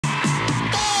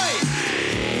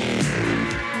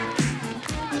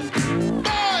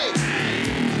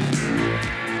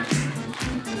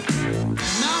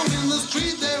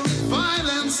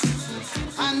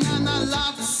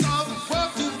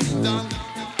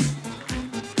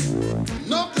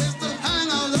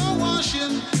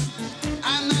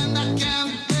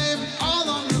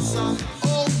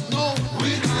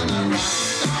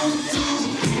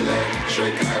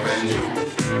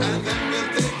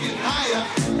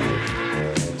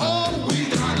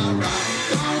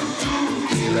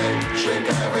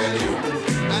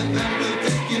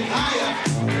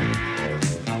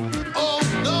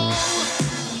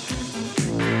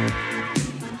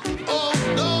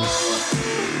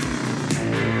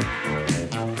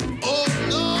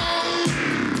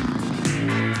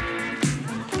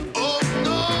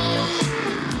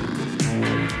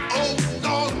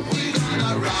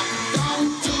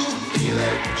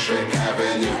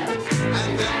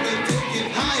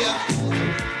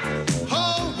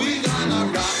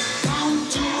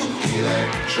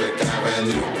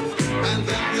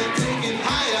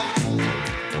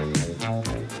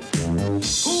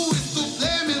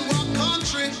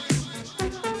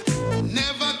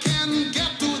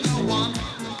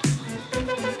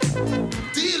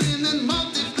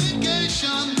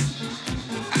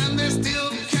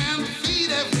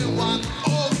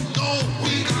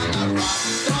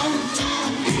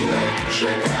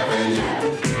Electric Avenue.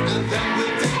 And then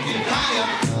we'll take it higher.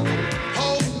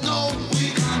 Oh no,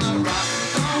 we're gonna rock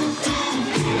down to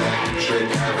Electric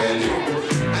Avenue.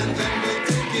 And then we'll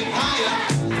take it higher.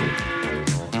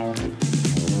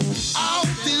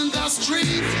 Out in the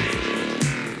street.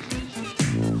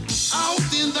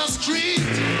 Out in the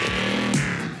street.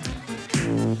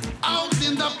 Out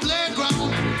in the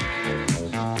playground.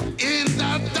 In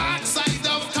the dark side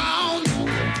of town.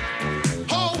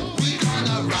 Oh, we're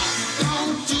gonna rock down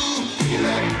to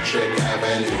Electric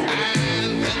Avenue.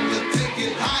 And then we'll take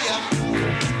it higher.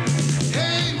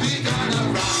 Hey, we're gonna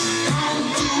rock down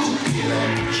to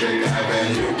Electric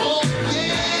Avenue. Oh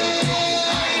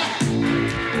yeah,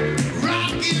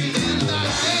 rock it in the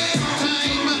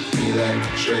daytime.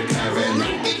 Electric Avenue.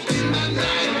 Rock it in the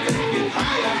night. Take it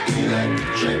higher.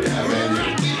 Electric Avenue.